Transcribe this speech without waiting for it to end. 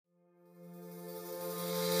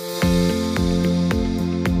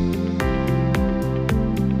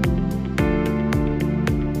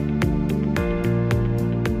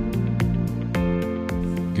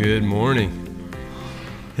morning.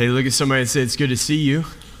 Hey, look at somebody and say, it's good to see you.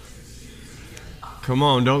 Come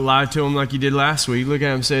on, don't lie to them like you did last week. Look at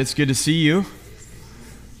them and say, it's good to see you.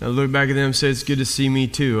 Now look back at them and say, it's good to see me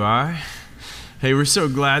too, all right? Hey, we're so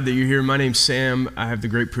glad that you're here. My name's Sam. I have the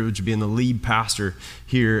great privilege of being the lead pastor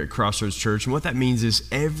here at Crossroads Church. And what that means is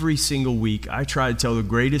every single week, I try to tell the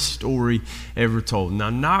greatest story ever told. Now,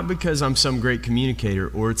 not because I'm some great communicator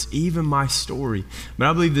or it's even my story, but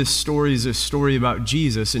I believe this story is a story about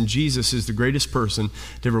Jesus, and Jesus is the greatest person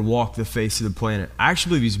to ever walk the face of the planet. I actually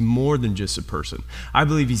believe he's more than just a person. I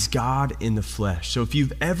believe he's God in the flesh. So if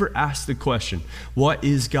you've ever asked the question, what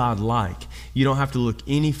is God like? You don't have to look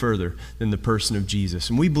any further than the person of Jesus.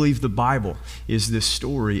 And we believe the Bible is this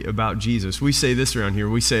story about Jesus. We say this around here.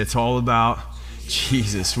 We say it's all about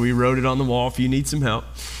Jesus. We wrote it on the wall if you need some help.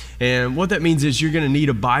 And what that means is you're going to need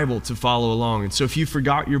a Bible to follow along. And so if you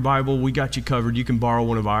forgot your Bible, we got you covered. You can borrow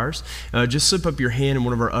one of ours. Just slip up your hand and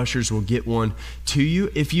one of our ushers will get one to you.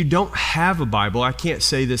 If you don't have a Bible, I can't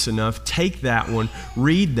say this enough, take that one,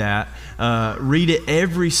 read that, read it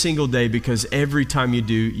every single day, because every time you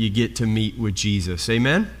do, you get to meet with Jesus.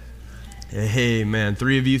 Amen? Amen.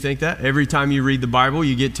 3 of you think that? Every time you read the Bible,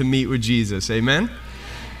 you get to meet with Jesus. Amen?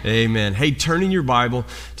 Amen. Hey, turn in your Bible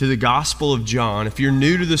to the Gospel of John. If you're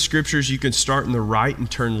new to the scriptures, you can start in the right and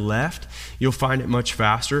turn left. You'll find it much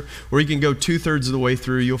faster. Or you can go 2/3 of the way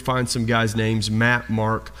through. You'll find some guys' names, Matt,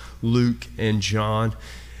 Mark, Luke, and John.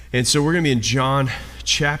 And so we're going to be in John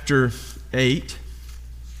chapter 8.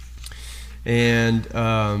 And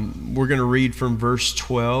we're going to read from verse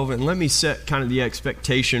 12. And let me set kind of the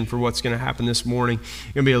expectation for what's going to happen this morning.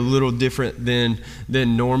 It's going to be a little different than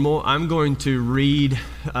normal. I'm going to read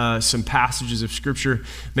some passages of Scripture,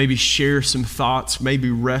 maybe share some thoughts, maybe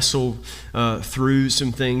wrestle through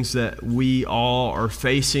some things that we all are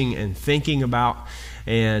facing and thinking about.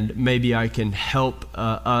 And maybe I can help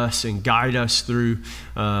us and guide us through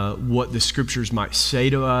what the Scriptures might say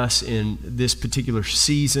to us in this particular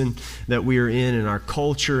season that we are in our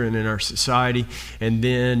culture and in our society. And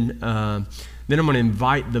then I'm going to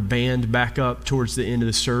invite the band back up towards the end of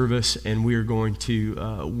the service, and we are going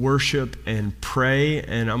to worship and pray.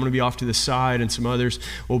 And I'm going to be off to the side, and some others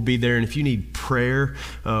will be there. And if you need prayer,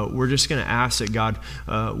 we're just going to ask that God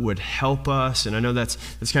would help us. And I know that's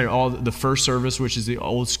kind of all the first service, which is the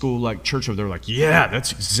old school like church over there. Like, yeah,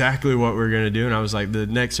 that's exactly what we're going to do. And I was like, the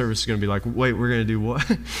next service is going to be like, wait, we're going to do what?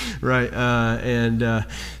 Right?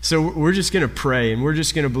 So we're just going to pray, and we're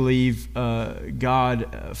just going to believe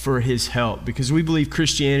God for His help, because we believe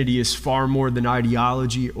Christianity is far more than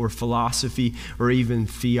ideology or philosophy or even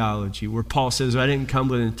theology. Where Paul says, I didn't come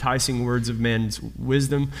with enticing words of man's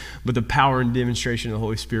wisdom, but the power and demonstration of the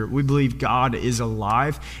Holy Spirit. We believe God is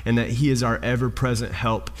alive and that He is our ever-present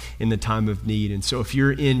help in the time of need. And so if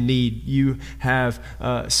you're in need, you have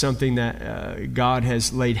something that God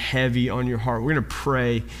has laid heavy on your heart, we're going to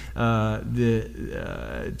pray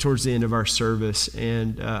towards the end of our service.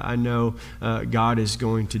 And I know God is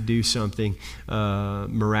going to do something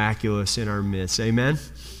miraculous in our midst. Amen?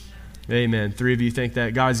 Amen. 3 of you think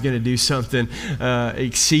that God's going to do something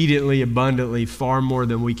exceedingly abundantly, far more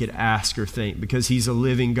than we could ask or think, because He's a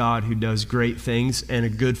living God who does great things, and a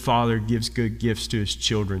good Father gives good gifts to His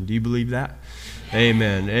children. Do you believe that?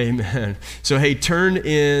 Amen. Amen. So, hey, turn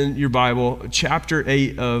in your Bible, chapter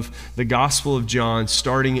 8 of the Gospel of John,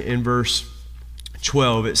 starting in verse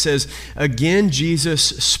 12. It says, again, Jesus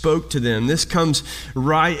spoke to them. This comes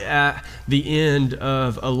right at the end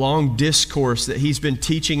of a long discourse that He's been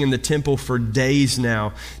teaching in the temple for days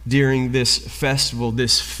now during this festival,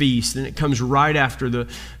 this feast. And it comes right after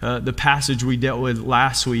the passage we dealt with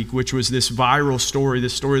last week, which was this viral story,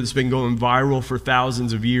 this story that's been going viral for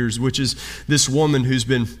thousands of years, which is this woman who's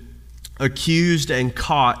been accused and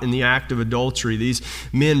caught in the act of adultery. These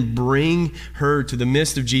men bring her to the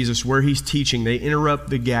midst of Jesus where He's teaching. They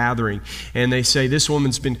interrupt the gathering and they say, this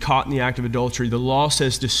woman's been caught in the act of adultery. The law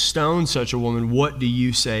says to stone such a woman. What do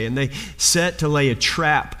you say? And they set to lay a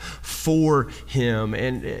trap for Him,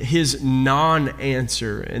 and His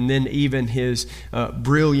non-answer, and then even His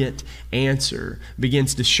brilliant answer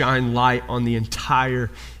begins to shine light on the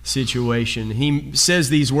entire situation. He says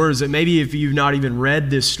these words that maybe if you've not even read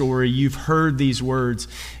this story, you've heard these words.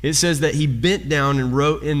 It says that He bent down and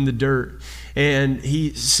wrote in the dirt. And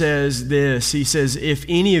He says this, He says, if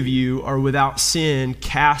any of you are without sin,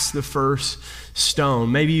 cast the first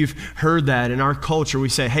stone. Maybe you've heard that in our culture. We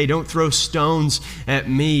say, hey, don't throw stones at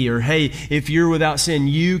me. Or, hey, if you're without sin,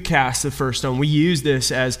 you cast the first stone. We use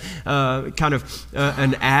this as kind of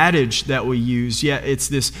an adage that we use. Yeah, it's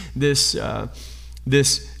this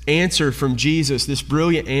answer from Jesus, this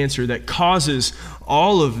brilliant answer that causes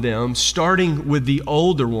all of them, starting with the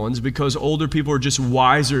older ones, because older people are just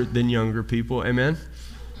wiser than younger people. Amen?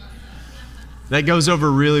 That goes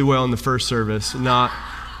over really well in the first service, not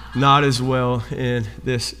as well in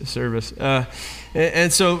this service.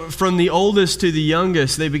 And so from the oldest to the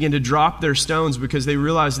youngest, they begin to drop their stones because they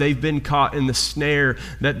realize they've been caught in the snare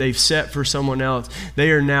that they've set for someone else.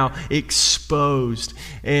 They are now exposed,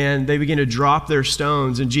 and they begin to drop their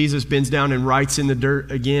stones, and Jesus bends down and writes in the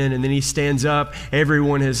dirt again, and then he stands up.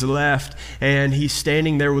 Everyone has left, and he's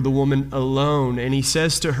standing there with the woman alone, and he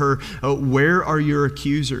says to her, where are your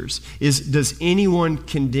accusers? Does anyone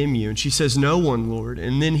condemn you? And she says, no one, Lord.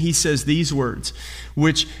 And then he says these words,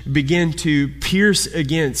 which begin to pierce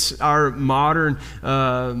against our modern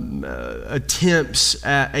attempts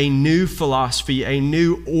at a new philosophy, a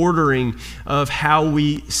new ordering of how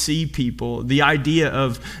we see people. The idea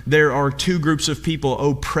of there are two groups of people,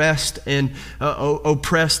 oppressed and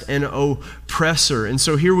oppressor. And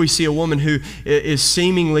so here we see a woman who is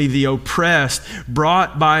seemingly the oppressed,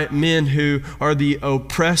 brought by men who are the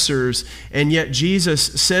oppressors. And yet Jesus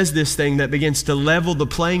says this thing that begins to level the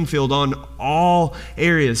playing field on all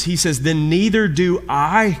areas. He says, then neither do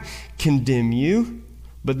I condemn you.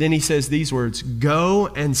 But then he says these words, go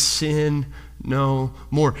and sin no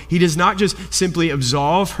more. He does not just simply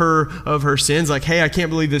absolve her of her sins, like, hey, I can't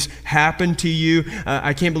believe this happened to you.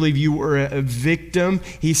 I can't believe you were a victim.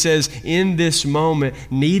 He says, in this moment,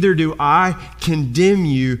 neither do I condemn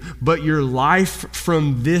you, but your life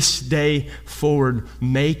from this day forward,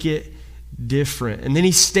 make it different. And then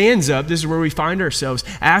he stands up. This is where we find ourselves.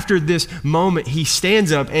 After this moment, he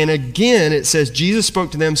stands up, and again it says, Jesus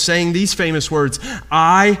spoke to them saying these famous words,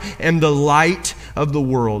 I am the light of the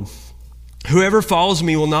world. Whoever follows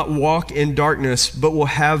me will not walk in darkness, but will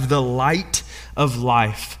have the light of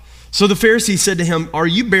life. So the Pharisees said to him, are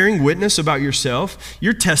you bearing witness about yourself?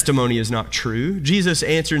 Your testimony is not true. Jesus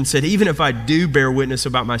answered and said, even if I do bear witness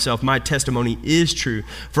about myself, my testimony is true.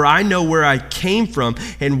 For I know where I came from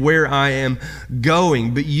and where I am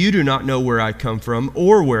going, but you do not know where I come from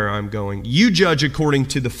or where I'm going. You judge according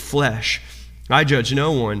to the flesh. I judge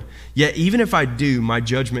no one. Yet even if I do, my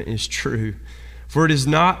judgment is true. For it is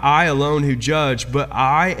not I alone who judge, but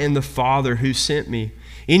I and the Father who sent me.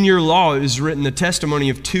 In your law it is written, the testimony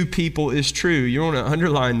of two people is true. You want to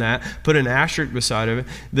underline that, put an asterisk beside of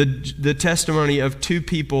it. The testimony of two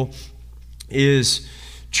people is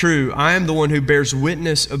true. I am the one who bears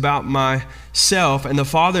witness about myself, and the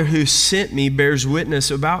Father who sent me bears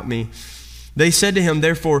witness about me. They said to him,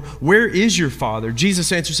 therefore, where is your Father?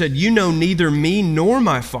 Jesus answered, said, you know neither me nor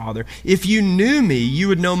my Father. If you knew me, you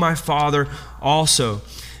would know my Father also.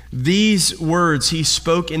 These words he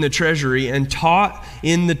spoke in the treasury and taught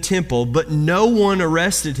in the temple, but no one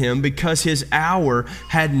arrested him because his hour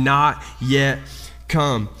had not yet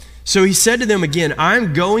come. So he said to them again, I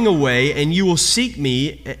am going away, and you will seek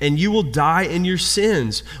me, and you will die in your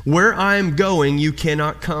sins. Where I am going, you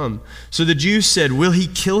cannot come. So the Jews said, will he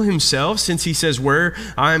kill himself, since he says, where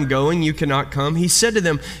I am going, you cannot come? He said to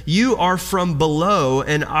them, you are from below,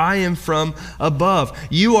 and I am from above.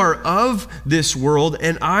 You are of this world,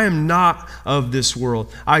 and I am not of this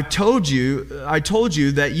world. I told you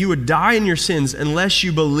that you would die in your sins unless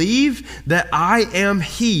you believe that I am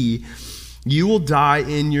he. You will die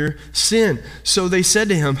in your sin. So they said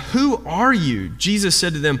to him, who are you? Jesus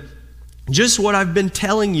said to them, just what I've been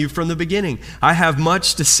telling you from the beginning. I have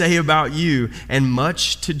much to say about you and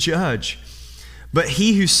much to judge. But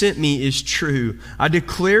he who sent me is true. I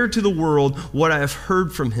declare to the world what I have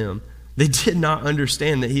heard from him. They did not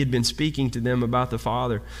understand that he had been speaking to them about the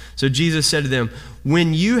Father. So Jesus said to them,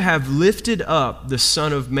 when you have lifted up the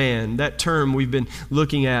Son of Man, that term we've been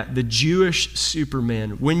looking at, the Jewish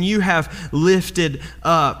Superman, when you have lifted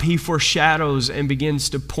up, he foreshadows and begins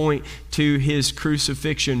to point to his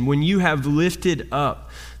crucifixion. When you have lifted up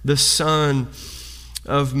the Son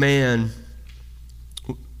of Man,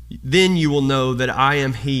 then you will know that I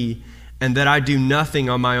am he, and that I do nothing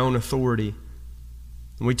on my own authority.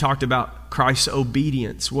 And we talked about Christ's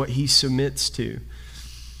obedience, what he submits to.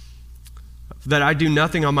 That I do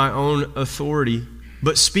nothing on my own authority,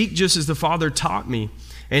 but speak just as the Father taught me.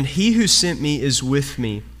 And he who sent me is with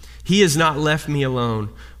me. He has not left me alone,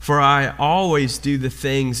 for I always do the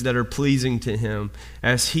things that are pleasing to him.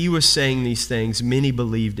 As he was saying these things, many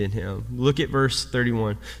believed in him. Look at verse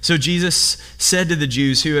 31. So Jesus said to the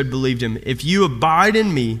Jews who had believed him, if you abide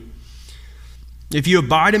in me, if you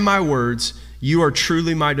abide in my words, you are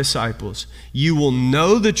truly my disciples. You will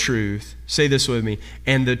know the truth. Say this with me.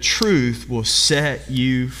 And the truth will set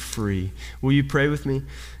you free. Will you pray with me?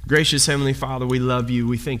 Gracious Heavenly Father, we love you.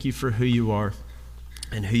 We thank you for who you are.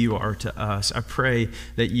 and who you are to us. I pray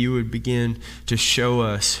that you would begin to show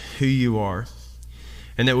us who you are,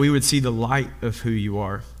 and that we would see the light of who you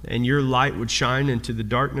are, and your light would shine into the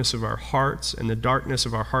darkness of our hearts, and the darkness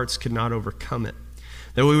of our hearts could not overcome it.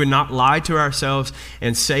 That we would not lie to ourselves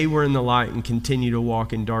and say we're in the light and continue to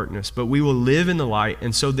walk in darkness, but we will live in the light,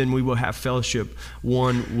 and so then we will have fellowship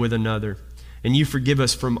one with another. And you forgive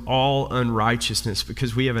us from all unrighteousness,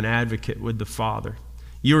 because we have an advocate with the Father.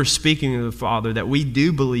 You are speaking of the Father, that we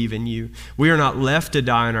do believe in you. We are not left to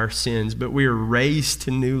die in our sins, but we are raised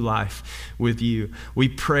to new life with you. We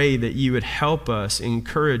pray that you would help us,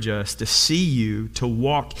 encourage us to see you, to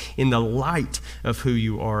walk in the light of who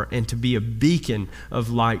you are, and to be a beacon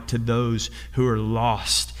of light to those who are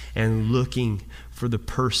lost and looking for the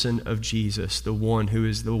person of Jesus, the one who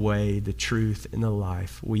is the way, the truth, and the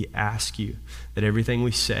life. We ask you that everything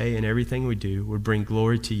we say and everything we do would bring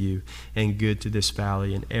glory to you and good to this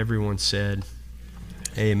valley. And everyone said,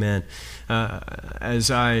 amen.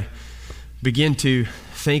 As I begin to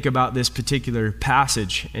think about this particular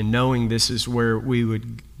passage, and knowing this is where we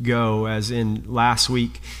would go, as in last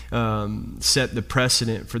week set the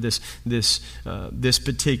precedent for this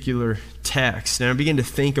particular text, and I begin to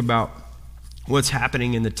think about what's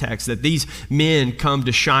happening in the text, that these men come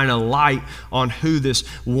to shine a light on who this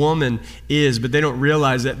woman is, but they don't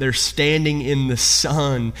realize that they're standing in the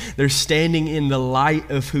sun. They're standing in the light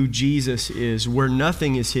of who Jesus is, where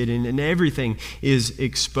nothing is hidden and everything is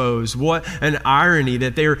exposed. What an irony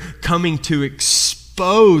that they're coming to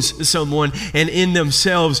expose someone and in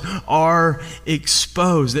themselves are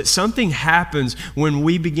exposed. That something happens when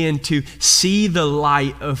we begin to see the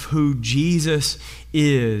light of who Jesus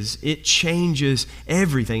is. It changes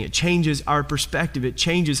everything. It changes our perspective. It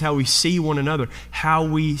changes how we see one another, how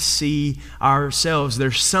we see ourselves.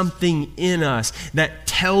 There's something in us that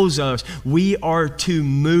tells us we are to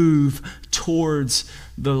move towards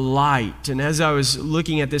the light. And as I was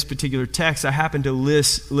looking at this particular text, I happened to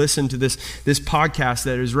listen to this podcast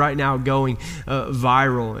that is right now going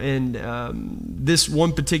viral. And this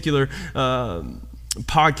one particular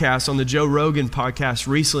podcast on the Joe Rogan podcast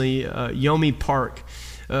recently, Yeonmi Park,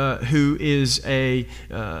 who is a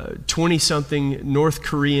 20-something North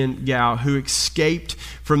Korean gal who escaped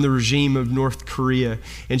from the regime of North Korea.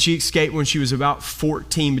 And she escaped when she was about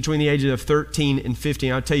 14, between the ages of 13 and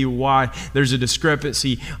 15. I'll tell you why there's a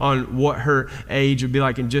discrepancy on what her age would be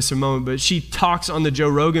like in just a moment. But she talks on the Joe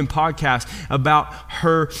Rogan podcast about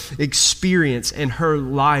her experience and her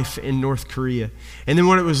life in North Korea, and then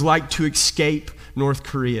what it was like to escape North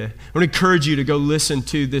Korea. I want to encourage you to go listen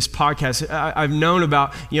to this podcast. I've known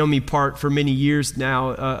about Yeonmi Park for many years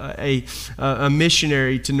now, a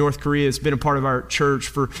missionary to North Korea. Has been a part of our church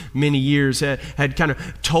for many years, had kind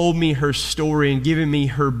of told me her story and given me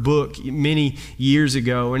her book many years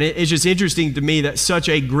ago. And it's just interesting to me that such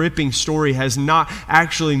a gripping story has not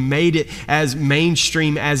actually made it as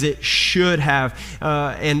mainstream as it should have.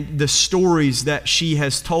 And the stories that she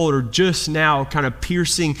has told are just now kind of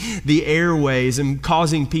piercing the airways and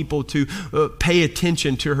causing people to pay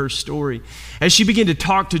attention to her story. As she began to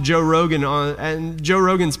talk to Joe Rogan, and Joe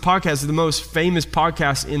Rogan's podcast is the most famous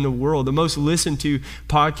podcast in the world, the most listened to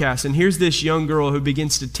podcast. And here's this young girl who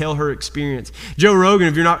begins to tell her experience. Joe Rogan,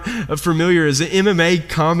 if you're not familiar, is an MMA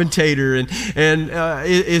commentator and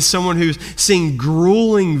is someone who's seen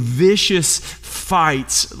grueling, vicious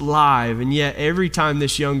fights live. And yet every time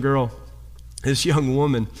this young girl, this young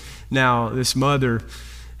woman, now this mother,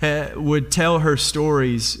 would tell her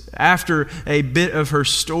stories, after a bit of her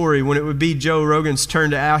story, when it would be Joe Rogan's turn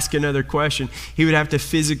to ask another question, he would have to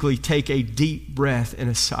physically take a deep breath and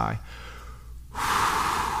a sigh.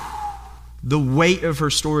 The weight of her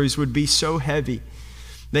stories would be so heavy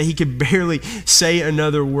that he could barely say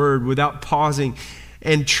another word without pausing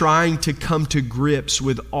and trying to come to grips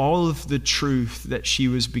with all of the truth that she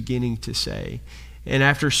was beginning to say. And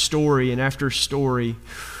after story,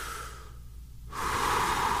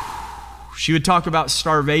 she would talk about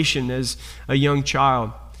starvation as a young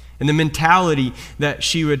child and the mentality that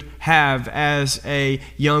she would have as a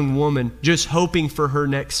young woman, just hoping for her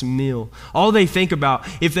next meal. All they think about,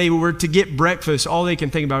 if they were to get breakfast, all they can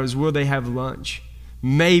think about is, will they have lunch?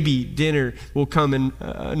 Maybe dinner will come in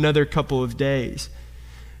another couple of days.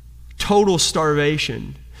 Total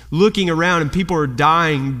starvation. Looking around and people are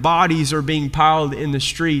dying, bodies are being piled in the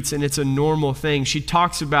streets, and it's a normal thing. She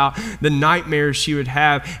talks about the nightmares she would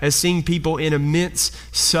have as seeing people in immense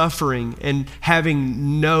suffering and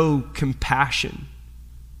having no compassion.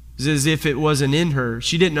 It's as if it wasn't in her.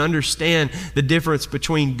 She didn't understand the difference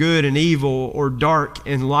between good and evil or dark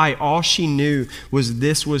and light. All she knew was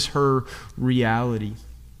this was her reality.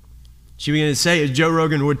 She began to say, as Joe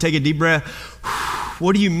Rogan would take a deep breath,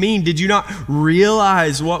 What do you mean? Did you not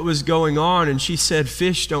realize what was going on? And she said,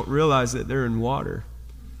 fish don't realize that they're in water.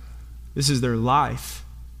 This is their life.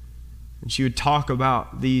 And she would talk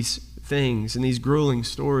about these things and these grueling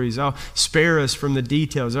stories. I'll spare us from the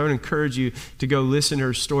details. I would encourage you to go listen to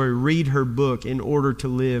her story, read her book, In Order to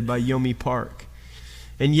Live by Yeonmi Park.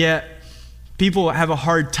 And yet, people have a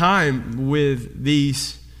hard time with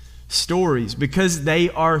these stories because they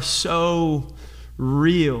are so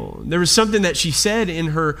real. There was something that she said in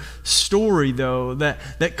her story, though,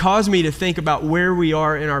 that caused me to think about where we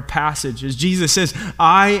are in our passage. As Jesus says,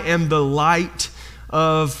 I am the light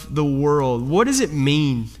of the world. What does it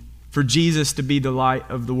mean for Jesus to be the light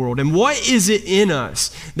of the world? And what is it in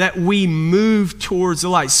us that we move towards the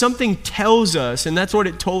light? Something tells us, and that's what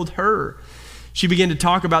it told her. She began to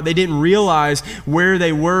talk about they didn't realize where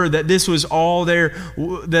they were, that this was all there,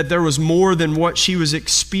 that there was more than what she was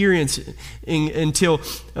experiencing until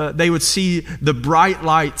they would see the bright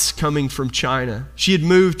lights coming from China. She had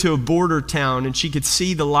moved to a border town and she could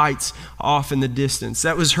see the lights off in the distance.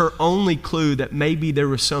 That was her only clue that maybe there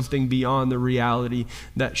was something beyond the reality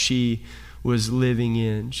that she was living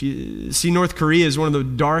in. North Korea is one of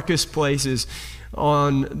the darkest places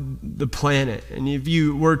on the planet. And if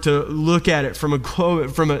you were to look at it from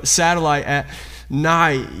a satellite at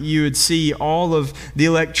night, you would see all of the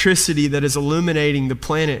electricity that is illuminating the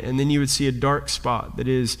planet, and then you would see a dark spot that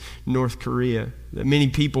is North Korea. That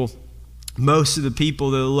most of the people,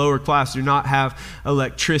 the lower class, do not have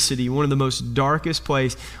electricity. One of the most darkest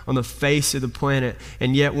place on the face of the planet.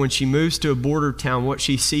 And yet when she moves to a border town, what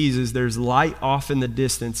she sees is there's light off in the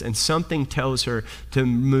distance, and something tells her to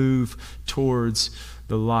move towards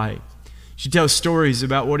the light. She tells stories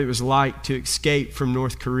about what it was like to escape from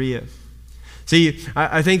North Korea. See,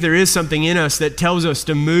 I think there is something in us that tells us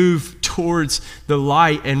to move towards the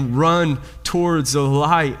light and run towards the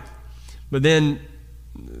light. But then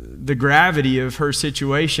the gravity of her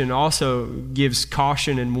situation also gives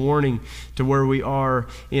caution and warning to where we are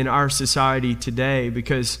in our society today,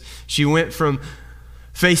 because she went from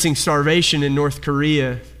facing starvation in North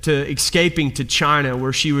Korea to escaping to China,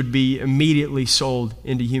 where she would be immediately sold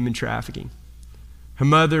into human trafficking. Her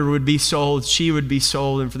mother would be sold, she would be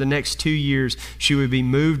sold, and for the next 2 years, she would be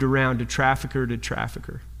moved around to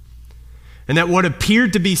trafficker. And that what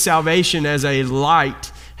appeared to be salvation as a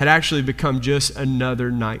light had actually become just another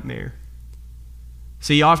nightmare.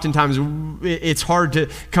 See, oftentimes it's hard to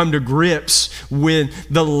come to grips when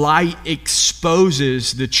the light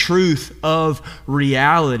exposes the truth of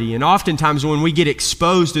reality. And oftentimes when we get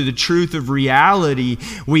exposed to the truth of reality,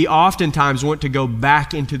 we oftentimes want to go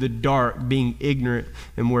back into the dark, being ignorant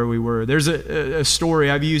in where we were. There's a story,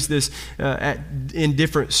 I've used this in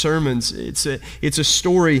different sermons. It's a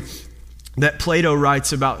story that Plato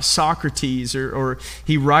writes about Socrates, or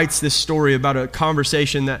he writes this story about a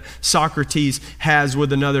conversation that Socrates has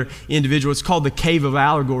with another individual. It's called the Cave of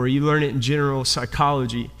Allegory. You learn it in general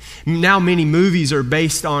psychology. Now many movies are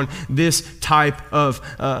based on this type of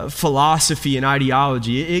philosophy and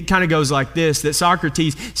ideology. It kind of goes like this, that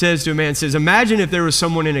Socrates says to a man, imagine if there was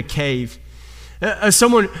someone in a cave,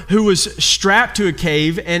 someone who was strapped to a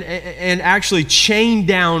cave and actually chained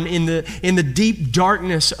down in the deep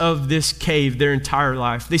darkness of this cave their entire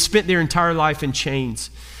life. They spent their entire life in chains.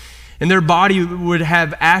 And their body would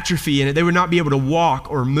have atrophy in it. They would not be able to walk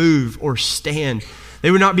or move or stand. They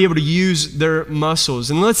would not be able to use their muscles.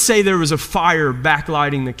 And let's say there was a fire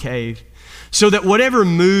backlighting the cave, so that whatever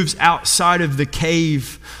moves outside of the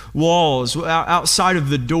cave walls, outside of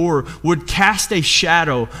the door, would cast a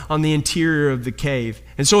shadow on the interior of the cave.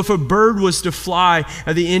 And so if a bird was to fly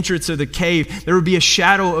at the entrance of the cave, there would be a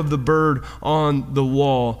shadow of the bird on the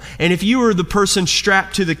wall. And if you were the person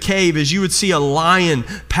strapped to the cave, as you would see a lion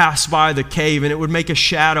pass by the cave, and it would make a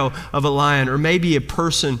shadow of a lion, or maybe a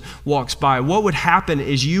person walks by, what would happen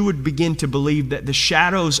is you would begin to believe that the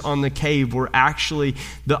shadows on the cave were actually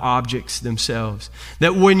the objects themselves.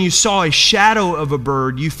 That when you saw a shadow of a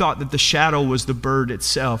bird, you thought that the shadow was the bird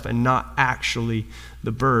itself and not actually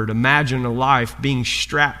the bird. Imagine a life being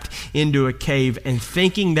strapped into a cave and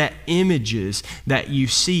thinking that images that you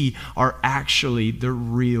see are actually the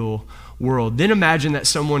real world. Then imagine that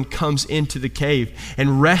someone comes into the cave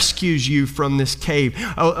and rescues you from this cave,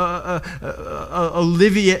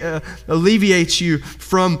 alleviates you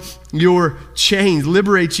from your chains,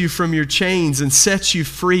 liberates you from your chains and sets you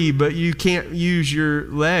free, but you can't use your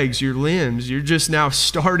legs, your limbs. You're just now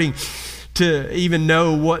starting to even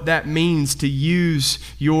know what that means to use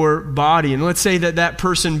your body. And let's say that that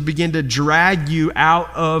person began to drag you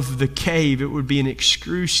out of the cave. It would be an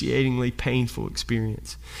excruciatingly painful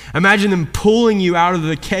experience. Imagine them pulling you out of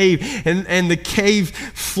the cave, and the cave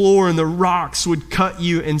floor and the rocks would cut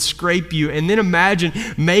you and scrape you. And then imagine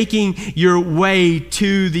making your way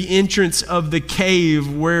to the entrance of the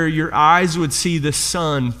cave where your eyes would see the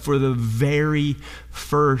sun for the very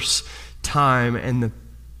first time, and the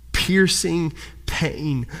piercing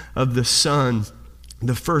pain of the sun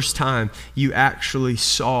the first time you actually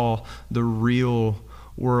saw the real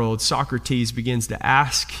world. Socrates begins to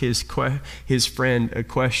ask his friend a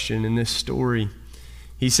question in this story.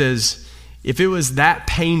 He says, if it was that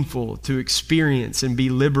painful to experience and be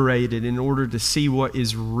liberated in order to see what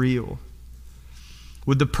is real,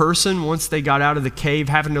 would the person, once they got out of the cave,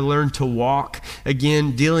 having to learn to walk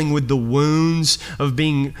again, dealing with the wounds of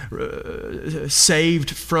being saved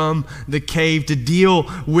from the cave, to deal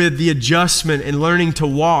with the adjustment and learning to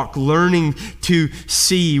walk, learning to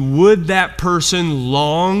see, would that person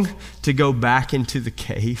long to go back into the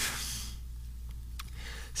cave?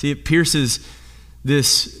 See, it pierces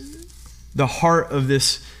the heart of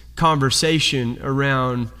this conversation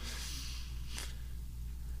around,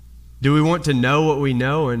 do we want to know what we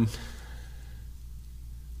know and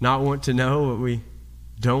not want to know what we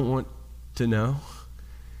don't want to know?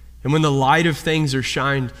 And when the light of things are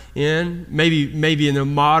shined in, maybe in a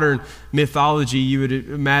modern mythology, you would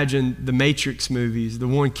imagine the Matrix movies, the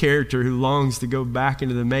one character who longs to go back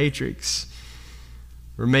into the Matrix.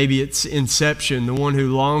 Or maybe it's Inception, the one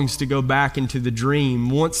who longs to go back into the dream,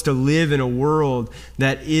 wants to live in a world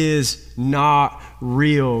that is not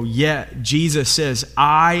real. Yet Jesus says,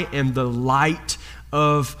 I am the light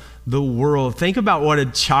of the world. Think about what a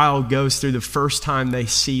child goes through the first time they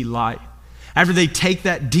see light. After they take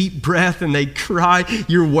that deep breath and they cry,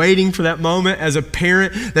 you're waiting for that moment as a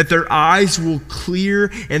parent that their eyes will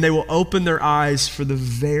clear and they will open their eyes for the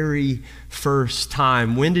very first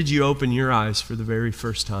time. When did you open your eyes for the very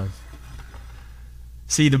first time?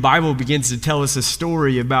 See, the Bible begins to tell us a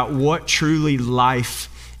story about what truly life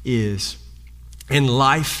is. And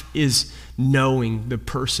life is knowing the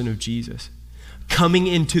person of Jesus, coming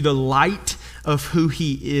into the light of who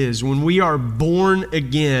he is. When we are born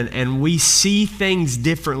again and we see things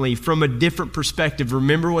differently from a different perspective,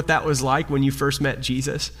 remember what that was like when you first met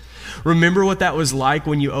Jesus? Remember what that was like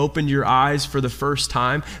when you opened your eyes for the first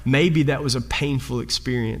time? Maybe that was a painful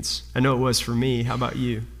experience. I know it was for me. How about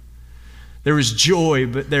you? There was joy,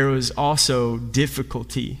 but there was also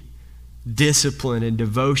difficulty, discipline, and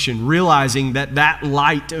devotion, realizing that that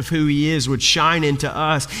light of who he is would shine into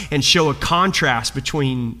us and show a contrast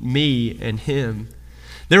between me and him.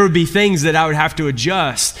 There would be things that I would have to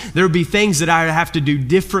adjust. There would be things that I would have to do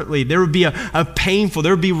differently. There would be a painful,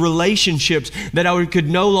 there would be relationships that I could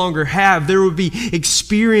no longer have. There would be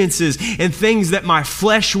experiences and things that my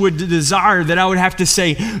flesh would desire that I would have to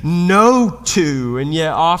say no to. And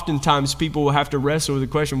yet oftentimes people will have to wrestle with the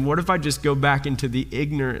question, what if I just go back into the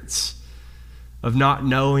ignorance of not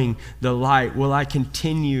knowing the light? Will I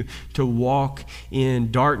continue to walk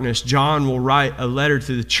in darkness? John will write a letter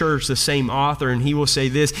to the church, the same author, and he will say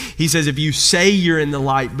this. He says, if you say you're in the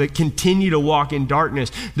light but continue to walk in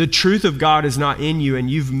darkness, the truth of God is not in you, and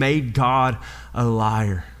you've made God a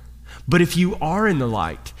liar. But if you are in the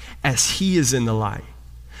light, as he is in the light,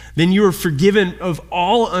 then you are forgiven of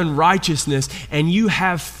all unrighteousness, and you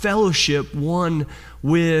have fellowship one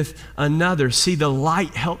with another. See, the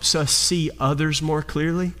light helps us see others more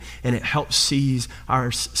clearly, and it helps see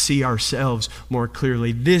ourselves more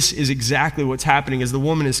clearly. This is exactly what's happening as the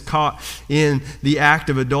woman is caught in the act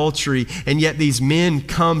of adultery, and yet these men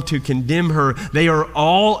come to condemn her. They are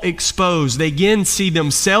all exposed. They again see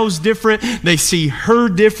themselves different. They see her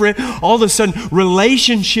different. All of a sudden,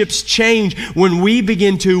 relationships change when we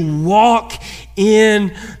begin to walk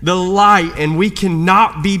in the light, and we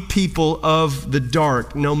cannot be people of the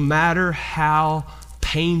dark, no matter how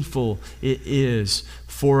painful it is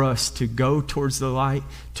for us to go towards the light,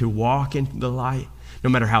 to walk into the light. No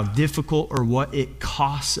matter how difficult or what it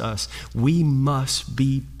costs us, we must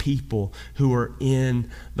be people who are in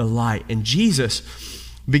the light. And Jesus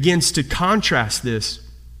begins to contrast this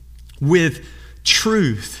with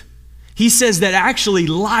truth. He says that actually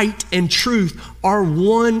light and truth are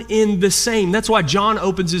one in the same. That's why John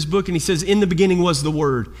opens his book and he says, in the beginning was the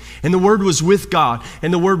Word, and the Word was with God,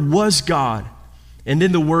 and the Word was God. And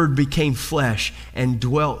then the Word became flesh and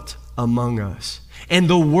dwelt among us. And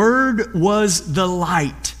the Word was the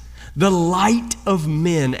light the light of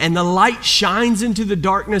men, and the light shines into the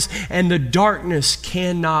darkness, and the darkness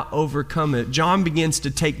cannot overcome it. John begins to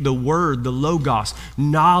take the word, the logos,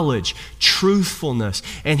 knowledge, truthfulness,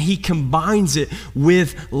 and he combines it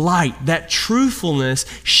with light. That truthfulness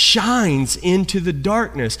shines into the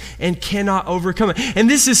darkness and cannot overcome it. And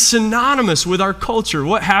this is synonymous with our culture.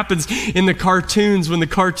 What happens in the cartoons when the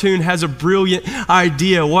cartoon has a brilliant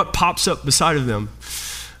idea? What pops up beside of them?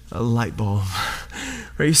 A light bulb.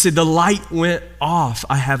 Right? You say, the light went off.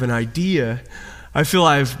 I have an idea. I feel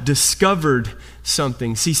I've discovered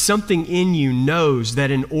something. See, something in you knows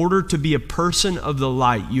that in order to be a person of the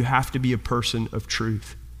light, you have to be a person of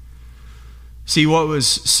truth. See, what was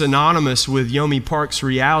synonymous with Yeonmi Park's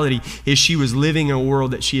reality is she was living in a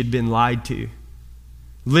world that she had been lied to.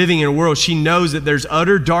 Living in a world, she knows that there's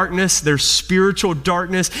utter darkness, there's spiritual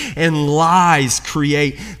darkness, and lies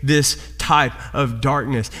create this type of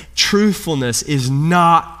darkness. Truthfulness is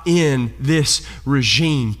not in this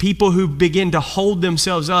regime. People who begin to hold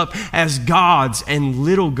themselves up as gods and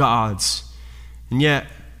little gods. And yet,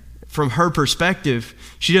 from her perspective,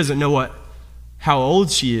 she doesn't know how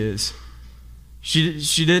old she is.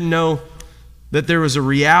 She didn't know that there was a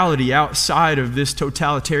reality outside of this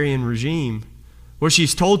totalitarian regime. What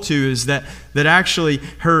she's told to is that actually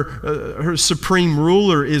her supreme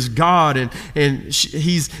ruler is God, and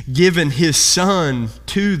he's given his son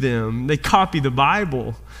to them. They copy the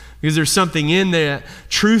Bible because there's something in that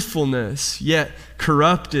truthfulness, yet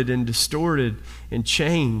corrupted and distorted and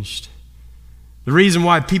changed. The reason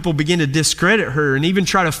why people begin to discredit her and even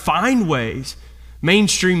try to find ways,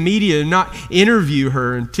 mainstream media, not interview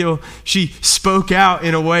her until she spoke out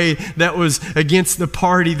in a way that was against the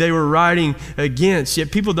party they were writing against.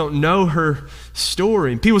 Yet people don't know her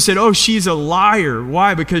story. And people said, oh, she's a liar.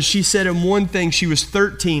 Why? Because she said in one thing she was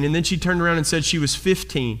 13, and then she turned around and said she was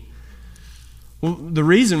 15. Well, the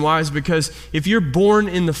reason why is because if you're born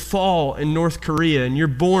in the fall in North Korea, and you're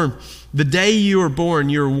born, the day you were born,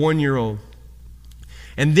 you're 1 year old.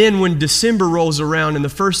 And then when December rolls around and the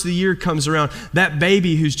first of the year comes around, that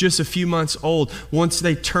baby who's just a few months old, once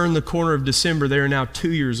they turn the corner of December, they are now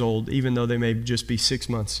 2 years old, even though they may just be 6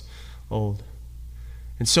 months old.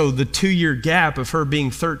 And so the 2 year gap of her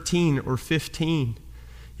being 13 or 15,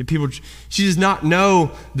 she does not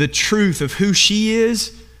know the truth of who she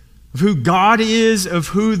is, of who God is, of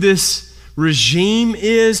who this regime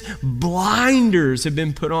is. Blinders have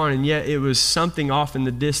been put on, and yet it was something off in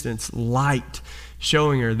the distance, light,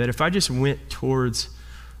 showing her that if I just went towards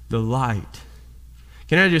the light.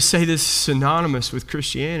 Can I just say this is synonymous with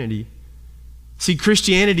Christianity? See,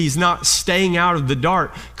 Christianity is not staying out of the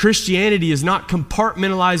dark. Christianity is not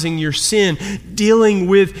compartmentalizing your sin, dealing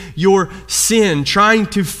with your sin. Trying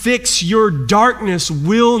to fix your darkness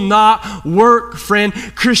will not work, friend.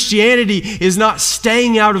 Christianity is not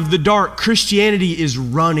staying out of the dark. Christianity is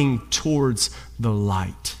running towards the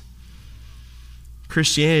light.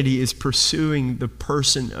 Christianity is pursuing the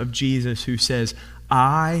person of Jesus who says,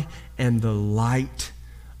 I am the light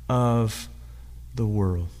of the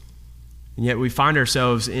world. And yet we find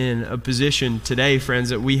ourselves in a position today, friends,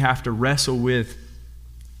 that we have to wrestle with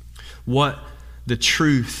what the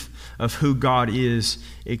truth of who God is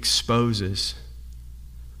exposes.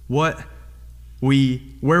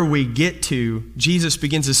 Where we get to, Jesus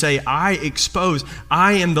begins to say, I expose,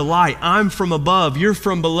 I am the light, I'm from above, you're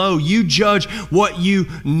from below. You judge what you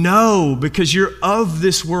know because you're of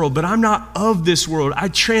this world, but I'm not of this world. I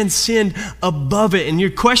transcend above it. And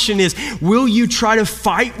your question is, will you try to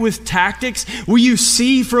fight with tactics? Will you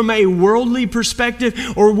see from a worldly perspective,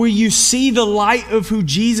 or will you see the light of who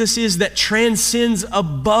Jesus is that transcends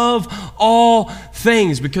above all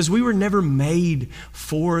things? Because we were never made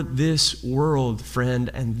for this world,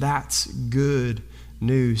 friend, and that's good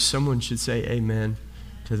news. Someone should say amen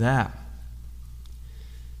to that.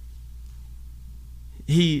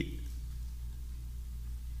 He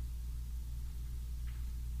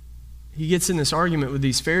gets in this argument with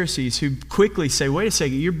these Pharisees who quickly say, wait a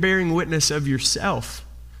second, you're bearing witness of yourself.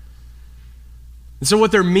 And so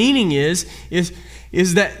what their meaning is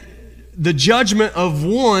that the judgment of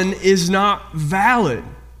one is not valid.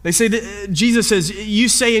 They say that Jesus says, you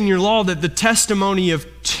say in your law that the testimony of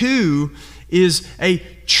two is a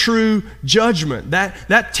true judgment.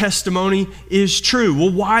 That testimony is true.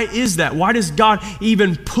 Well, why is that? Why does God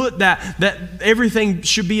even put that everything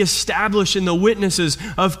should be established in the witnesses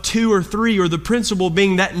of 2 or 3, or the principle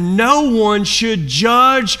being that no one should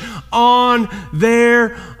judge on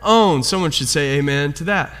their own? Someone should say amen to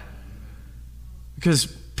that. Because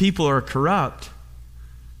people are corrupt.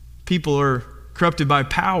 People are corrupted by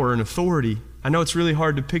power and authority. I know it's really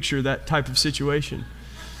hard to picture that type of situation.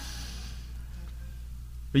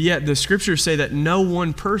 But yet the scriptures say that no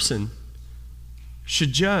one person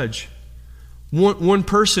should judge. One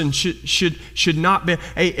person should not be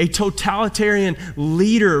a totalitarian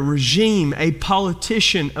leader, regime, a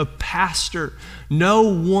politician, a pastor. No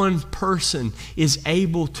one person is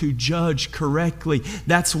able to judge correctly.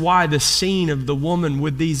 That's why the scene of the woman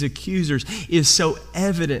with these accusers is so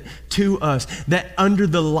evident to us, that under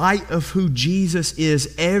the light of who Jesus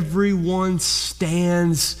is, everyone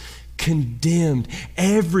stands condemned.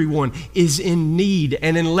 Everyone is in need.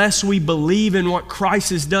 And unless we believe in what Christ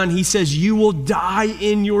has done, he says you will die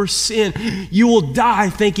in your sin. You will die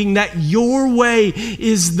thinking that your way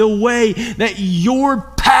is the way, that your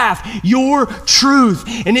path, your truth.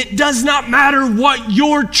 And it does not matter what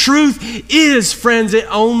your truth is, friends. It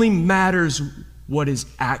only matters what is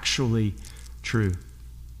actually true.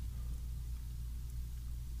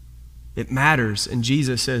 It matters. And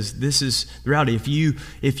Jesus says, this is the reality.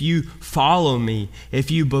 If you follow me,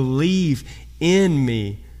 if you believe in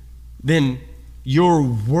me, then your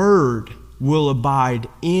word will abide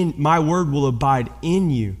in, my word will abide in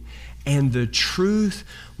you, and the truth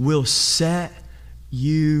will set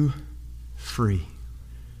you free.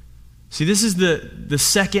 See, this is the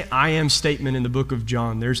second I am statement in the book of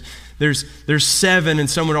John. There's 7, and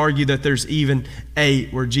some would argue that there's even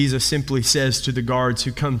 8, where Jesus simply says to the guards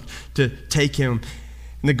who come to take him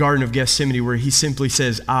in the Garden of Gethsemane, where he simply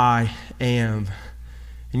says, I am.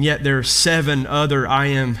 And yet there are 7 other I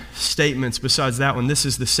am statements besides that one. This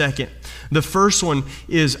is the second. The first one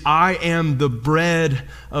is, I am the bread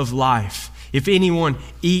of life. If anyone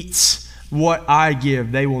eats what I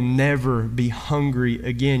give, they will never be hungry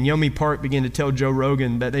again. Yeonmi Park began to tell Joe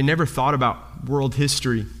Rogan that they never thought about world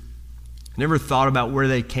history, never thought about where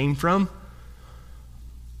they came from,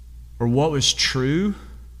 or what was true,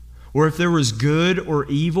 or if there was good or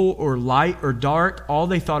evil or light or dark. All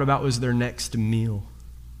they thought about was their next meal.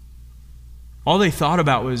 All they thought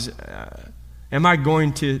about was, am I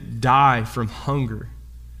going to die from hunger?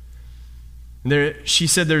 She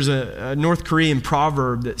said there's a North Korean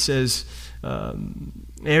proverb that says,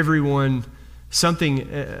 everyone, something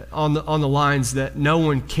on the lines that no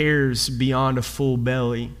one cares beyond a full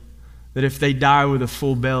belly. That if they die with a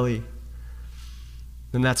full belly,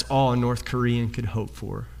 then that's all a North Korean could hope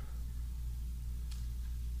for.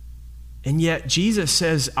 And yet Jesus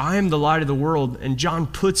says, I am the light of the world, and John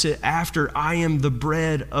puts it after, I am the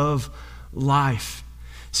bread of life.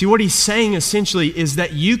 See, what he's saying essentially is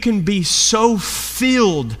that you can be so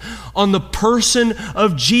filled on the person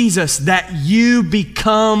of Jesus that you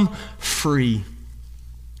become free.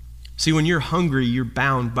 See, when you're hungry, you're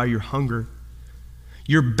bound by your hunger.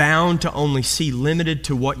 You're bound to only see limited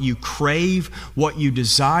to what you crave, what you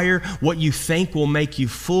desire, what you think will make you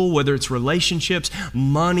full, whether it's relationships,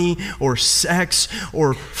 money, or sex,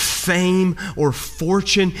 or fame, or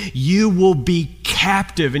fortune. You will be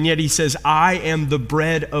captive. And yet he says, I am the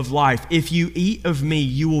bread of life. If you eat of me,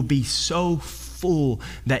 you will be so full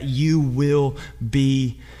that you will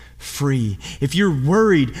be free. If you're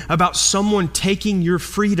worried about someone taking your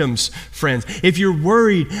freedoms, friends, if you're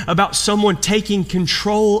worried about someone taking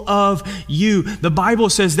control of you, the Bible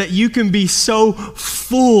says that you can be so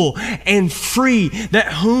full and free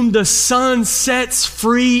that whom the Son sets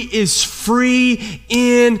free is free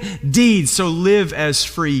indeed. So live as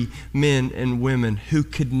free men and women who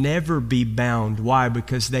could never be bound. Why?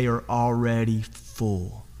 Because they are already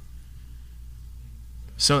full.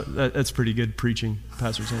 So that's pretty good preaching,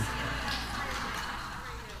 Pastor Sam.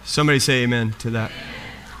 Somebody say amen to that.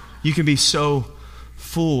 You can be so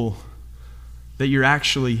full that you're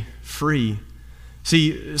actually free.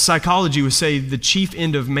 See, psychology would say the chief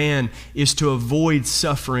end of man is to avoid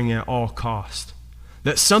suffering at all cost.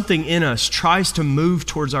 That something in us tries to move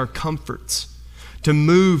towards our comforts, to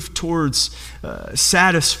move towards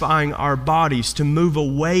satisfying our bodies, to move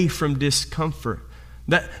away from discomfort.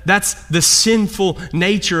 That's the sinful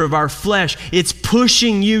nature of our flesh. It's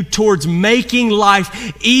pushing you towards making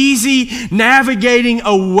life easy, navigating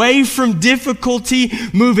away from difficulty,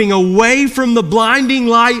 moving away from the blinding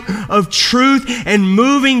light of truth, and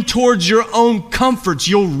moving towards your own comforts.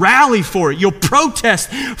 You'll rally for it. You'll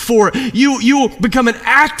protest for it. You will become an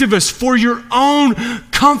activist for your own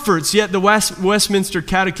comforts. Yet the Westminster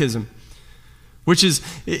Catechism, which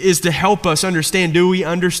is to help us understand, do we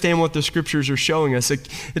understand what the scriptures are showing us?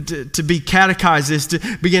 To be catechized is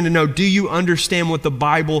to begin to know, do you understand what the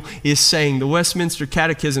Bible is saying? The Westminster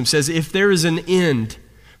Catechism says, if there is an end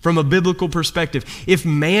from a biblical perspective, if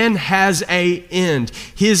man has an end,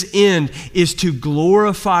 his end is to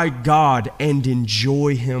glorify God and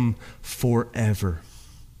enjoy him forever.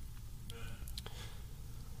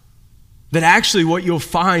 That actually what you'll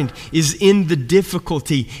find is in the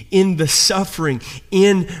difficulty, in the suffering,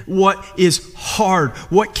 in what is hard,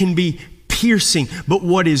 what can be piercing, but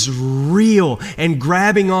what is real and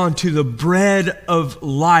grabbing onto the bread of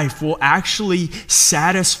life will actually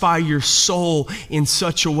satisfy your soul in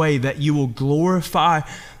such a way that you will glorify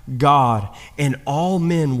God, and all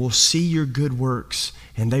men will see your good works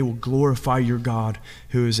and they will glorify your God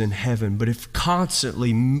who is in heaven. But if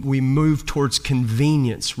constantly we move towards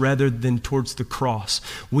convenience rather than towards the cross,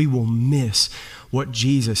 we will miss what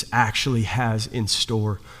Jesus actually has in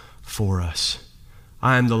store for us.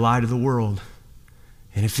 I am the light of the world,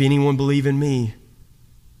 and if anyone believe in me,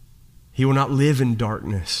 he will not live in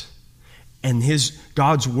darkness, and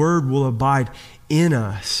God's word will abide in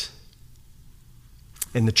us,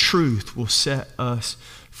 and the truth will set us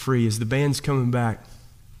free. As the band's coming back,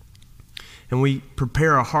 and we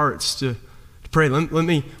prepare our hearts to pray,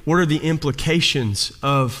 what are the implications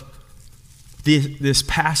of this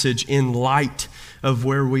passage in light of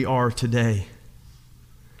where we are today?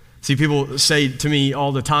 See, people say to me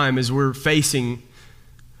all the time as we're facing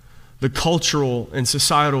the cultural and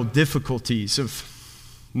societal difficulties of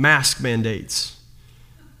mask mandates,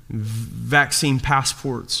 vaccine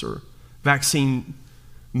passports, or vaccine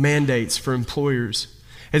mandates for employers,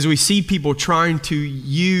 as we see people trying to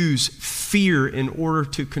use fear in order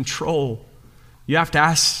to control, you have to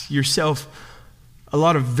ask yourself a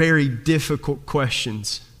lot of very difficult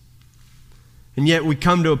questions. And yet we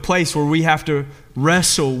come to a place where we have to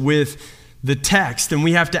wrestle with the text, and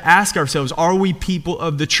we have to ask ourselves, are we people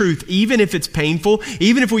of the truth? Even if it's painful,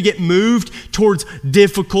 even if we get moved towards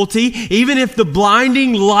difficulty, even if the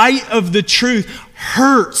blinding light of the truth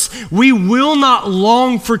hurts, we will not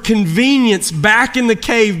long for convenience back in the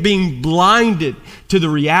cave, being blinded to the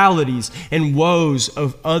realities and woes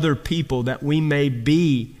of other people, that we may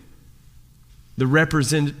be the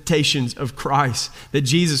representations of Christ, that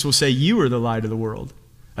Jesus will say, you are the light of the world,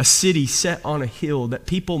 a city set on a hill, that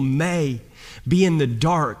people may be in the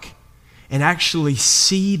dark and actually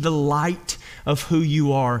see the light of who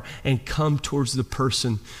you are and come towards the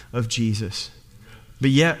person of Jesus.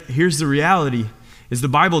 But yet, here's the reality, is the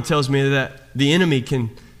Bible tells me that the enemy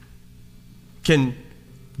can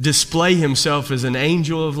display himself as an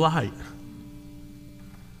angel of light.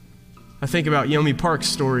 I think about Yeonmi Park's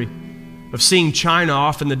story of seeing China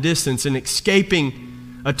off in the distance and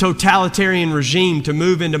escaping a totalitarian regime to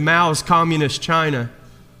move into Mao's communist China,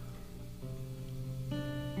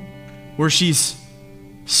 where she's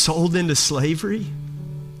sold into slavery.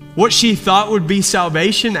 What she thought would be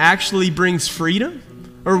salvation actually brings freedom,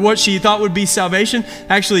 or what she thought would be salvation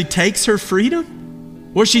actually takes her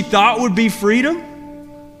freedom. What she thought would be freedom,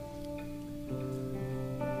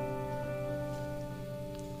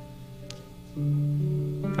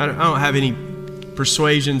 I don't have any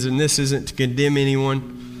persuasions, and this isn't to condemn anyone,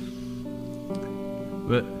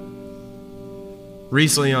 but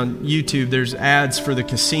recently on YouTube there's ads for the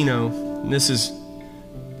casino, and this is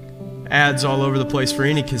ads all over the place for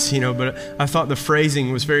any casino, but I thought the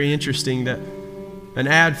phrasing was very interesting, that an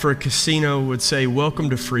ad for a casino would say, "Welcome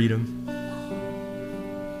to freedom."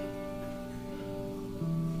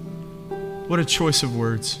 What a choice of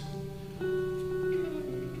words.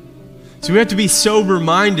 So we have to be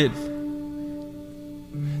sober-minded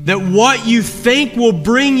that what you think will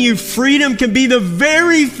bring you freedom can be the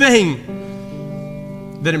very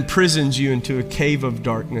thing that imprisons you into a cave of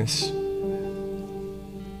darkness.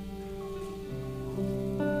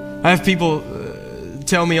 I have people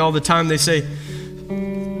tell me all the time, they say,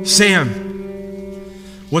 "Sam,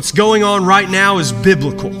 what's going on right now is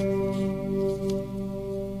biblical."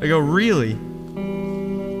 I go, "Really?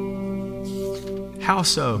 How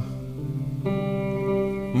so?"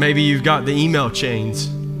 Maybe you've got the email chains.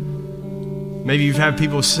 Maybe you've had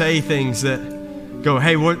people say things that go,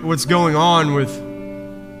 "Hey, what's going on with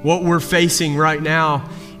what we're facing right now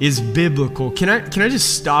is biblical." Can I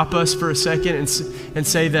just stop us for a second and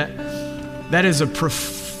say that is a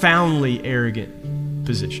profoundly arrogant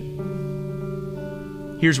position.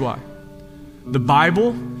 Here's why. The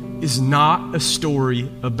Bible is not a story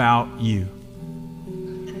about you.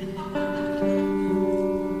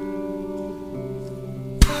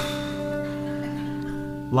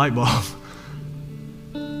 Light bulb.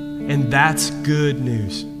 And that's good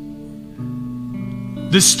news.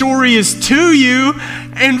 The story is to you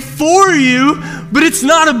and for you, but it's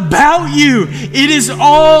not about you. It is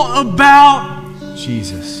all about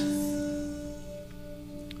Jesus.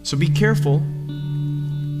 So be careful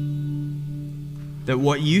that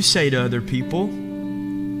what you say to other people,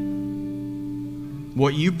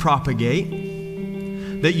 what you propagate,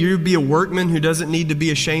 that you be a workman who doesn't need to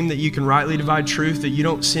be ashamed, that you can rightly divide truth, that you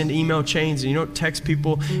don't send email chains and you don't text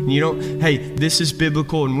people and you don't, hey, this is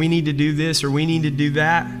biblical and we need to do this or we need to do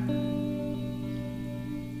that.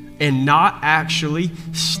 And not actually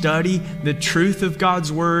study the truth of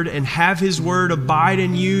God's word and have his word abide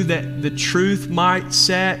in you, that the truth might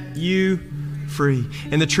set you free.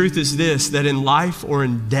 And the truth is this, that in life or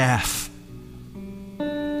in death,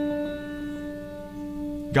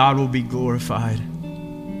 God will be glorified.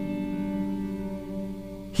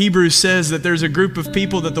 Hebrews says that there's a group of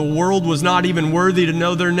people that the world was not even worthy to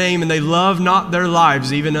know their name, and they love not their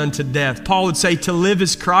lives even unto death. Paul would say, to live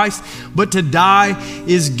is Christ, but to die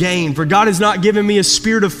is gain. For God has not given me a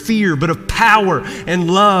spirit of fear, but of power and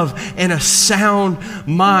love and a sound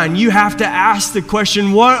mind. You have to ask the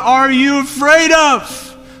question, what are you afraid of?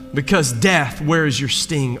 Because death, where is your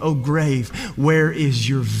sting? O grave, where is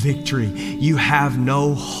your victory? You have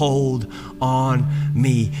no hold on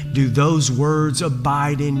me. Do those words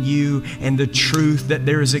abide in you, and the truth that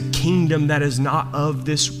there is a kingdom that is not of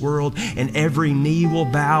this world, and every knee will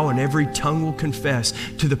bow and every tongue will confess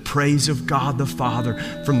to the praise of God the Father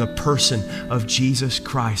from the person of Jesus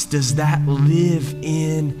Christ? Does that live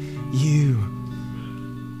in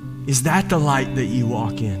you? Is that the light that you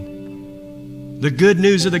walk in? The good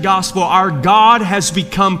news of the gospel, our God has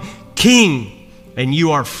become king, and you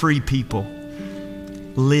are free people.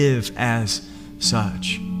 Live as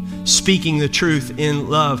such. Speaking the truth in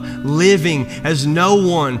love, living as no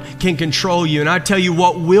one can control you. And I tell you,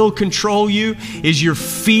 what will control you is your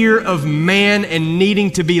fear of man and needing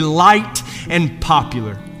to be liked and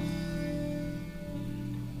popular.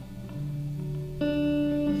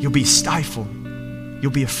 You'll be stifled. You'll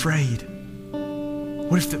be afraid.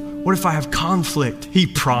 What if I have conflict? He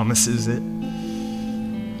promises it.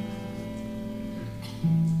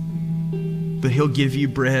 But he'll give you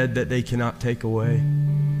bread that they cannot take away.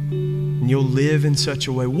 And you'll live in such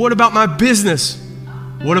a way. What about my business?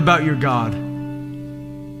 What about your God?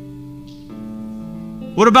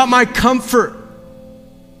 What about my comfort?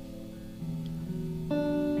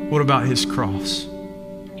 What about his cross?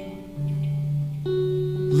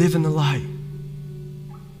 Live in the light.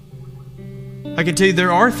 I can tell you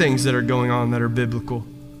there are things that are going on that are biblical.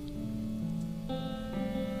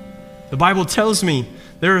 The Bible tells me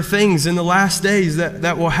there are things in the last days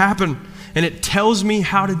that will happen, and it tells me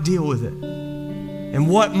how to deal with it and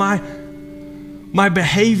what my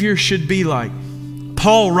behavior should be like.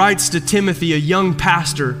 Paul writes to Timothy, a young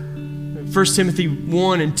pastor, 1 Timothy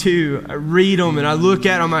 1 and 2. I read them and I look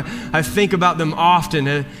at them. I think about them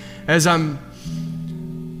often as I'm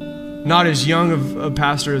not as young of a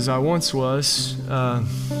pastor as I once was.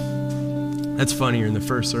 That's funnier in the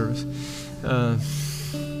first service.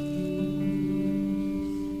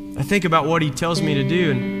 I think about what he tells me to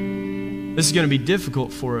do, and this is going to be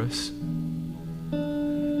difficult for us.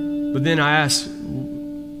 But then I ask,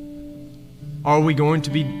 are we going to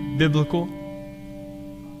be biblical?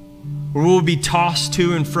 Or will we be tossed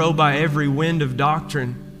to and fro by every wind of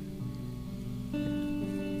doctrine?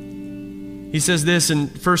 He says this in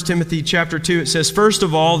 1 Timothy chapter 2. It says, first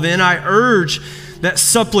of all, then I urge that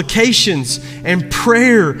supplications and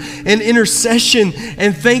prayer and intercession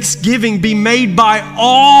and thanksgiving be made by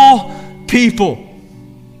all people.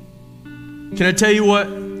 Can I tell you what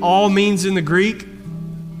all means in the Greek?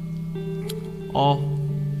 All.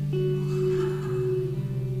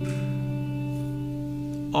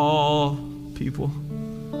 All people.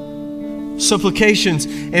 Supplications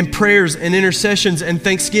and prayers and intercessions and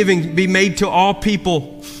thanksgiving be made to all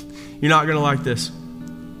people. You're not going to like this.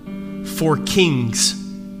 For kings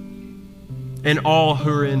and all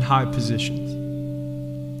who are in high positions.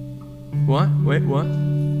 What? Wait, what?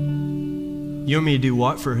 You want me to do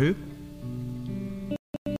what for who?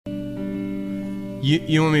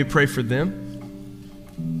 You want me to pray for them?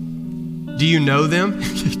 Do you know them?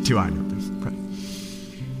 Do I know them?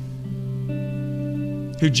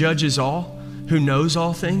 Who judges all, who knows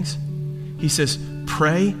all things. He says,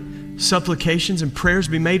 pray, supplications and prayers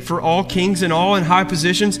be made for all kings and all in high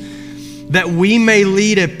positions, that we may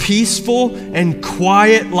lead a peaceful and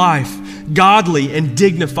quiet life, godly and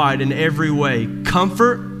dignified in every way.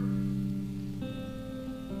 Comfort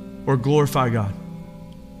or glorify God.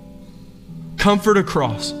 Comfort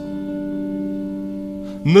across.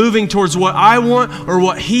 Moving towards what I want or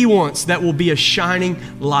what he wants, that will be a shining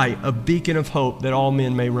light, a beacon of hope that all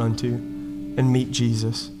men may run to and meet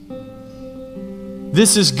Jesus.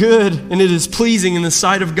 This is good and it is pleasing in the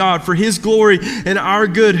sight of God for his glory and our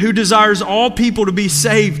good, who desires all people to be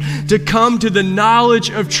saved, to come to the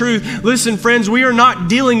knowledge of truth. Listen, friends, we are not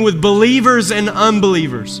dealing with believers and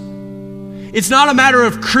unbelievers. It's not a matter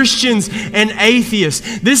of Christians and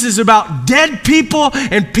atheists. This is about dead people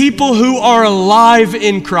and people who are alive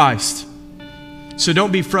in Christ. So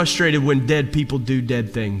don't be frustrated when dead people do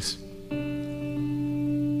dead things.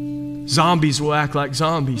 Zombies will act like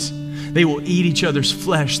zombies. They will eat each other's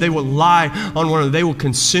flesh. They will lie on one another. They will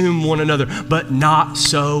consume one another. But not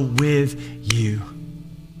so with you.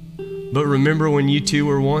 But remember when you too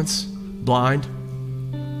were once blind?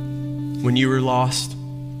 When you were lost?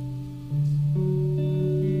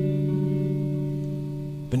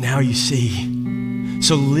 But now you see.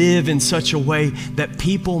 So live in such a way that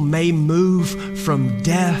people may move from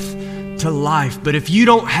death to life. But if you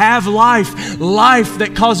don't have life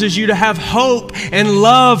that causes you to have hope and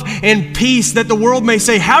love and peace, that the world may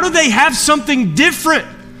say, how do they have something different?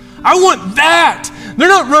 I want that. They're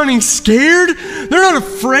not running scared. They're not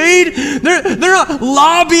afraid. They're not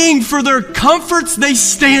lobbying for their comforts. They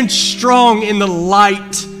stand strong in the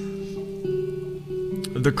light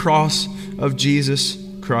of the cross of Jesus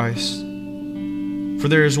Christ. For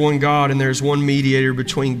there is one God and there is one mediator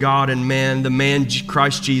between God and man, the man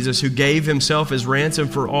Christ Jesus, who gave himself as ransom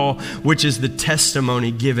for all, which is the testimony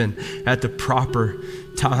given at the proper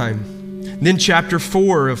time. Then chapter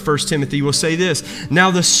 4 of 1 Timothy will say this. Now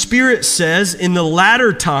the Spirit says in the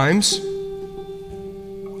latter times,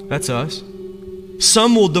 that's us,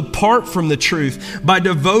 some will depart from the truth by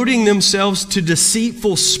devoting themselves to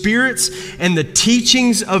deceitful spirits and the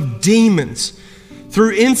teachings of demons,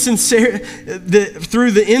 through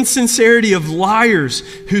the insincerity of liars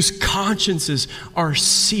whose consciences are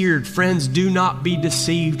seared. Friends, do not be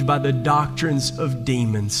deceived by the doctrines of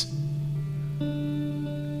demons.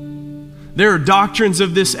 There are doctrines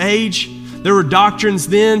of this age. There were doctrines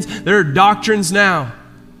then. There are doctrines now.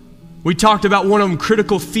 We talked about one of them,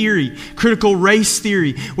 critical theory, critical race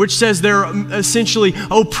theory, which says there are essentially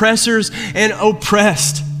oppressors and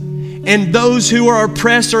oppressed. And those who are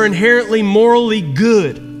oppressed are inherently morally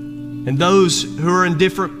good. And those who are in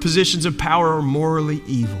different positions of power are morally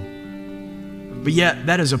evil. But yet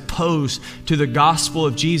that is opposed to the gospel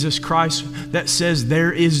of Jesus Christ that says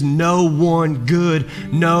there is no one good,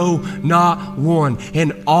 no, not one.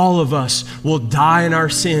 And all of us will die in our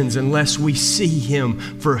sins unless we see Him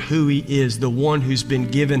for who He is, the one who's been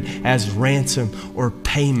given as ransom or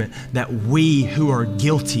payment, that we who are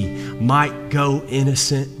guilty might go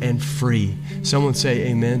innocent and free. Someone say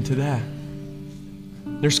amen to that.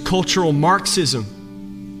 There's cultural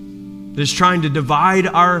Marxism that is trying to divide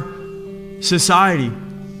our society,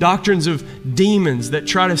 doctrines of demons that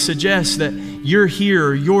try to suggest that you're here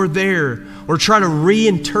or you're there, or try to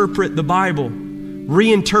reinterpret the Bible,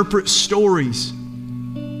 reinterpret stories.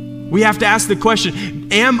 We have to ask the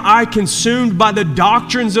question, am I consumed by the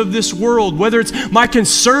doctrines of this world, whether it's my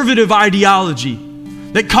conservative ideology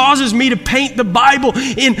that causes me to paint the Bible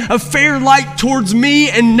in a fair light towards me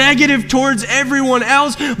and negative towards everyone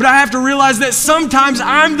else, but I have to realize that sometimes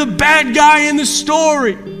I'm the bad guy in the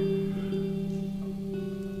story.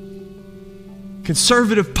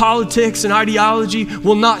 Conservative politics and ideology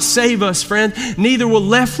will not save us, friend. Neither will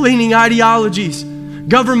left-leaning ideologies,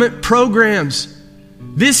 government programs.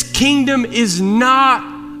 This kingdom is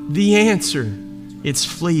not the answer. It's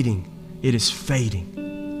fleeting. It is fading.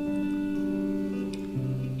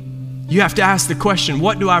 You have to ask the question,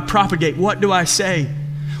 what do I propagate? What do I say?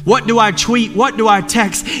 What do I tweet? What do I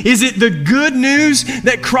text? Is it the good news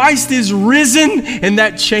that Christ is risen and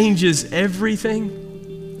that changes everything?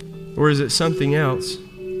 Or is it something else?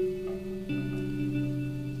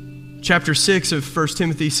 Chapter 6 of 1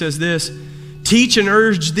 Timothy says this, teach and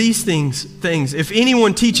urge these things. If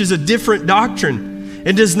anyone teaches a different doctrine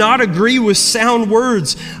and does not agree with sound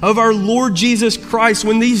words of our Lord Jesus Christ,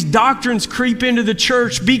 when these doctrines creep into the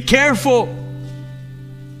church, be careful.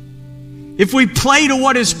 If we play to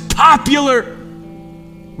what is popular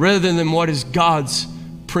rather than what is God's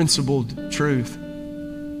principled truth.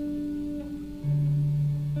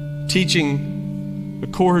 Teaching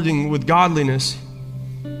according with godliness,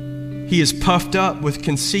 he is puffed up with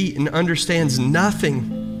conceit and understands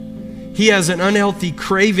nothing. He has an unhealthy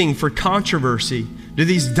craving for controversy. Do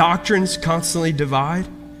these doctrines constantly divide?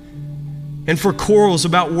 And for quarrels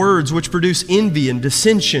about words which produce envy and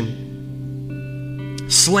dissension,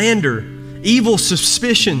 slander, evil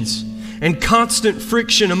suspicions, and constant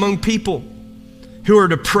friction among people who are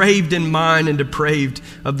depraved in mind and depraved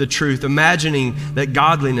of the truth, imagining that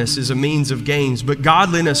godliness is a means of gains. But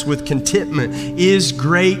godliness with contentment is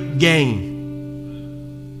great gain.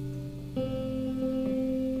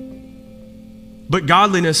 But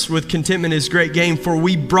godliness with contentment is great gain, for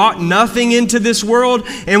we brought nothing into this world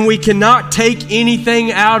and we cannot take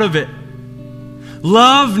anything out of it.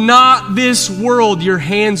 Love not this world, your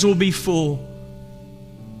hands will be full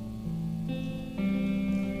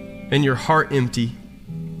and your heart empty.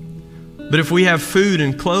 But if we have food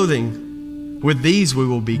and clothing, with these we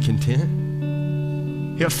will be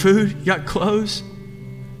content. You got food? You got clothes?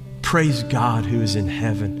 Praise God who is in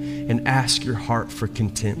heaven and ask your heart for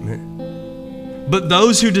contentment. But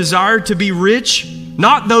those who desire to be rich,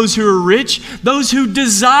 not those who are rich, those who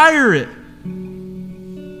desire it.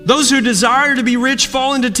 Those who desire to be rich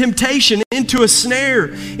fall into temptation, into a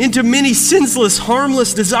snare, into many senseless,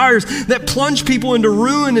 harmless desires that plunge people into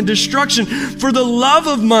ruin and destruction. For the love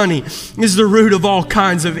of money is the root of all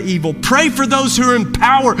kinds of evil. Pray for those who are in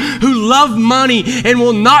power, who love money and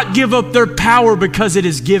will not give up their power because it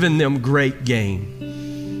has given them great gain.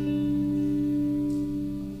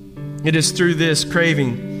 It is through this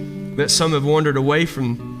craving that some have wandered away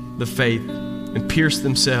from the faith and pierced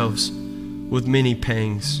themselves with many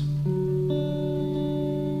pangs.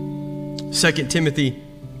 2 Timothy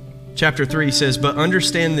chapter 3 says, but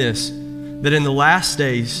understand this, that in the last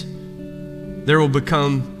days there will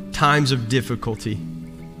become times of difficulty.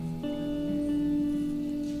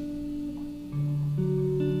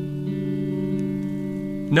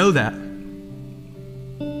 Know that.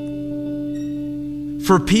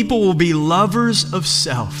 For people will be lovers of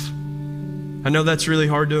self. I know that's really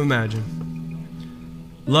hard to imagine.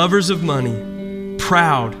 Lovers of money,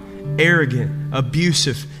 proud, arrogant,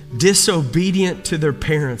 abusive, disobedient to their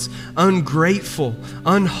parents, ungrateful,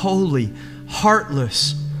 unholy,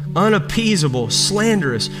 heartless, unappeasable,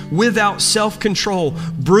 slanderous, without self-control,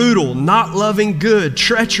 brutal, not loving good,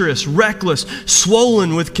 treacherous, reckless,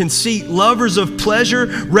 swollen with conceit, lovers of pleasure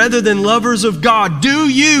rather than lovers of God. Do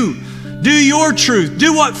your truth,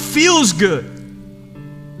 do what feels good.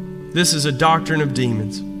 This is a doctrine of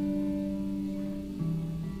demons.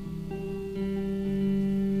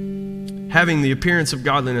 Having the appearance of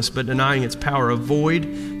godliness but denying its power,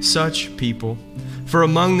 avoid such people. For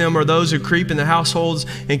among them are those who creep in the households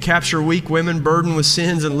and capture weak women burdened with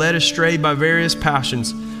sins and led astray by various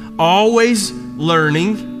passions, always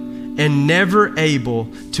learning and never able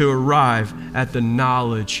to arrive at the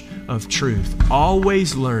knowledge of truth.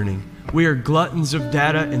 Always learning. We are gluttons of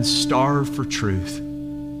data and starve for truth.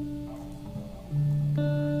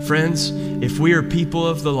 Friends, if we are people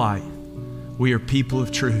of the light, we are people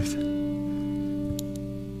of truth.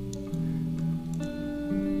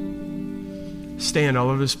 Stand all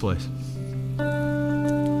over this place.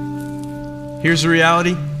 Here's the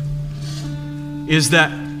reality, is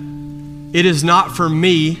that it is not for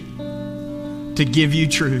me to give you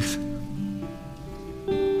truth.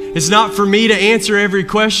 It's not for me to answer every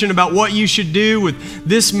question about what you should do with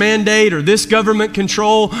this mandate or this government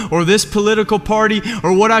control or this political party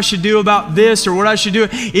or what I should do about this or what I should do.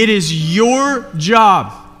 It is your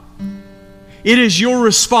job. It is your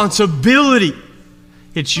responsibility.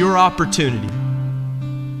 It's your opportunity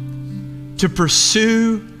to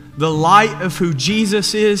pursue the light of who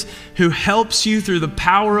Jesus is, who helps you through the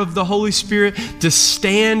power of the Holy Spirit to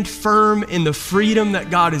stand firm in the freedom that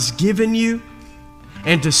God has given you,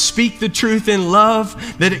 and to speak the truth in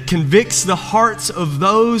love, that it convicts the hearts of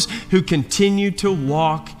those who continue to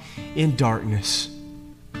walk in darkness.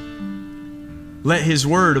 Let His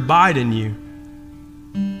word abide in you.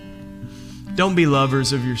 Don't be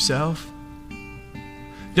lovers of yourself.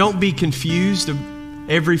 Don't be confused of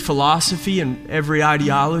every philosophy and every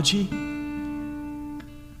ideology.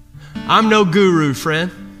 I'm no guru,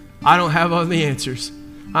 friend. I don't have all the answers.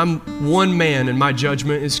 I'm one man and my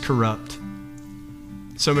judgment is corrupt.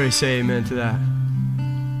 Somebody say amen to that.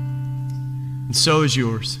 And so is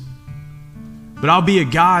yours. But I'll be a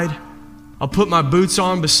guide. I'll put my boots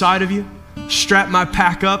on beside of you, strap my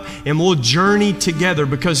pack up, and we'll journey together,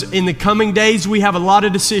 because in the coming days we have a lot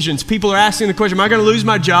of decisions. People are asking the question, am I going to lose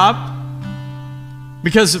my job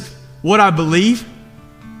because of what I believe?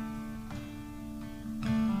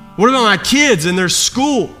 What about my kids and their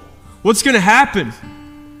school? What's going to happen?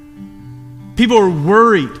 People are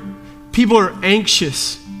worried. People are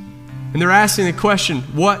anxious. And they're asking the question,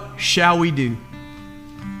 what shall we do?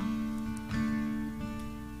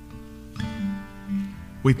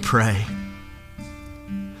 We pray.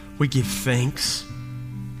 We give thanks.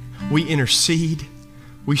 We intercede.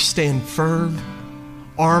 We stand firm,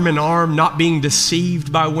 arm in arm, not being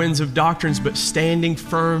deceived by winds of doctrines, but standing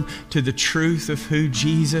firm to the truth of who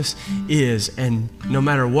Jesus is. And no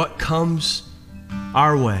matter what comes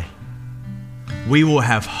our way, we will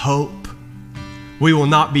have hope. We will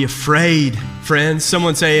not be afraid, friends.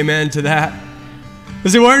 Someone say amen to that. I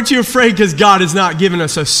say, why aren't you afraid? Because God has not given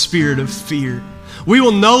us a spirit of fear. We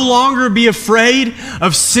will no longer be afraid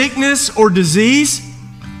of sickness or disease.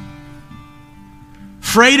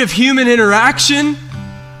 afraid of human interaction,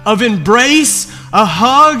 of embrace, a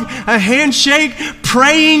hug, a handshake,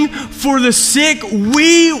 praying for the sick.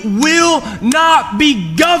 We will not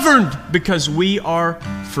be governed because we are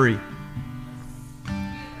free.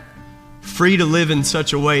 Free to live in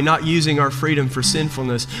such a way, not using our freedom for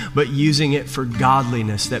sinfulness, but using it for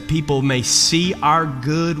godliness, that people may see our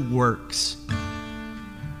good works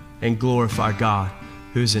and glorify God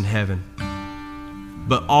who's in heaven.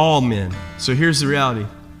 But all men. So here's the reality.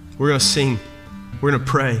 We're going to sing. We're going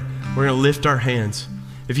to pray. We're going to lift our hands.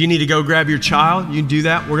 If you need to go grab your child, you can do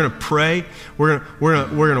that. We're going to pray. We're going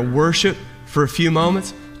to worship for a few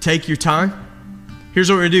moments. Take your time. Here's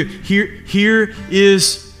what we're going to do. Here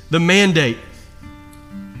is the mandate.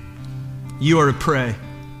 You are to pray.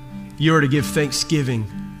 You are to give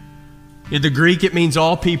thanksgiving. In the Greek, it means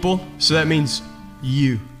all people, so that means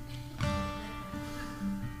you.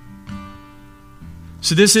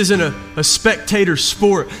 So this isn't a spectator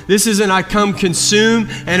sport. This isn't I come consume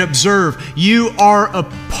and observe. You are a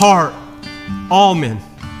part. All men.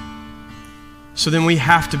 So then we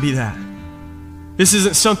have to be that. This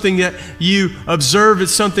isn't something that you observe.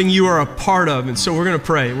 It's something you are a part of. And so we're going to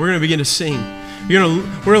pray. We're going to begin to sing. We're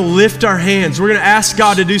going to lift our hands. We're going to ask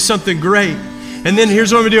God to do something great. And then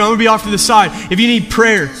here's what I'm going to do. I'm going to be off to the side. If you need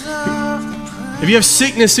prayer, if you have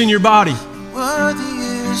sickness in your body,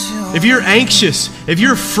 if you're anxious, if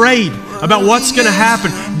you're afraid about what's going to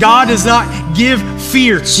happen, God does not give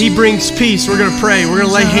fear. He brings peace. We're going to pray. We're going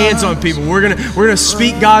to lay hands on people. We're going to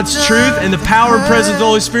speak God's truth, and the power and presence of the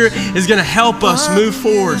Holy Spirit is going to help us move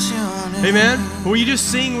forward. Amen? Will you just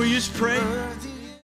sing? Will you just pray?